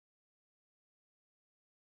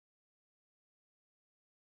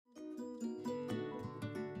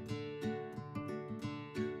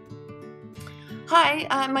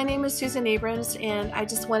Hi, my name is Susan Abrams, and I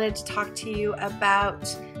just wanted to talk to you about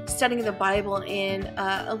studying the Bible in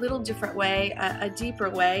a little different way, a deeper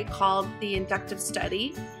way called the inductive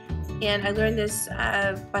study. And I learned this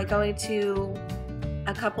by going to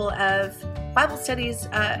a couple of Bible studies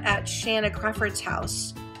at Shanna Crawford's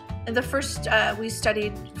house. And the first, we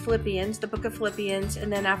studied Philippians, the book of Philippians,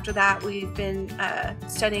 and then after that we've been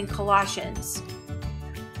studying Colossians.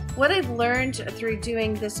 What I've learned through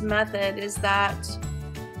doing this method is that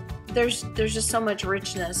there's just so much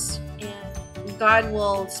richness, and God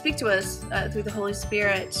will speak to us through the Holy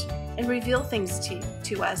Spirit and reveal things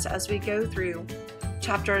to us as we go through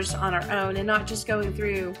chapters on our own, and not just going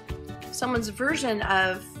through someone's version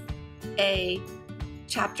of a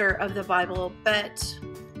chapter of the Bible, but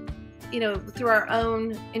through our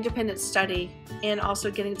own independent study, and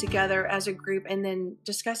also getting together as a group and then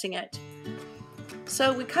discussing it.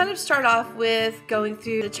 So we kind of start off with going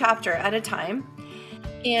through the chapter at a time,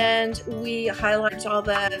 and we highlight all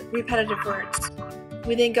the repetitive words.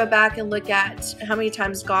 We then go back and look at how many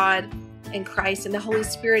times God and Christ and the Holy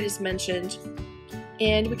Spirit is mentioned.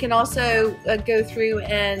 And we can also go through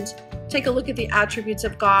and take a look at the attributes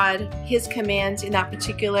of God, His commands in that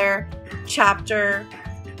particular chapter.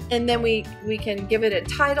 And then we can give it a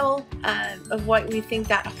title of what we think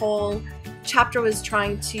that whole chapter was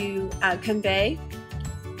trying to convey.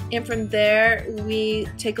 And from there, we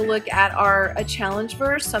take a look at a challenge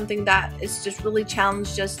verse, something that is just really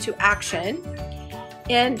challenged us to action,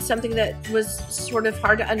 and something that was sort of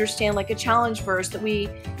hard to understand, like a challenge verse that we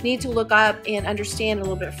need to look up and understand a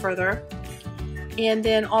little bit further. And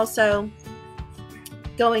then also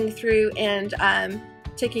going through and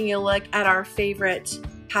taking a look at our favorite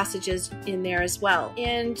passages in there as well.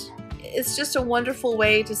 And it's just a wonderful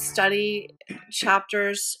way to study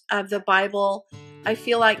chapters of the Bible. I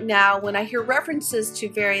feel like now when I hear references to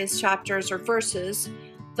various chapters or verses,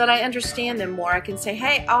 that I understand them more. I can say,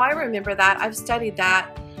 hey, oh, I remember that. I've studied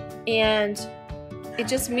that. And it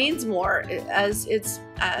just means more as it's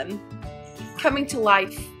coming to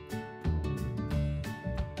life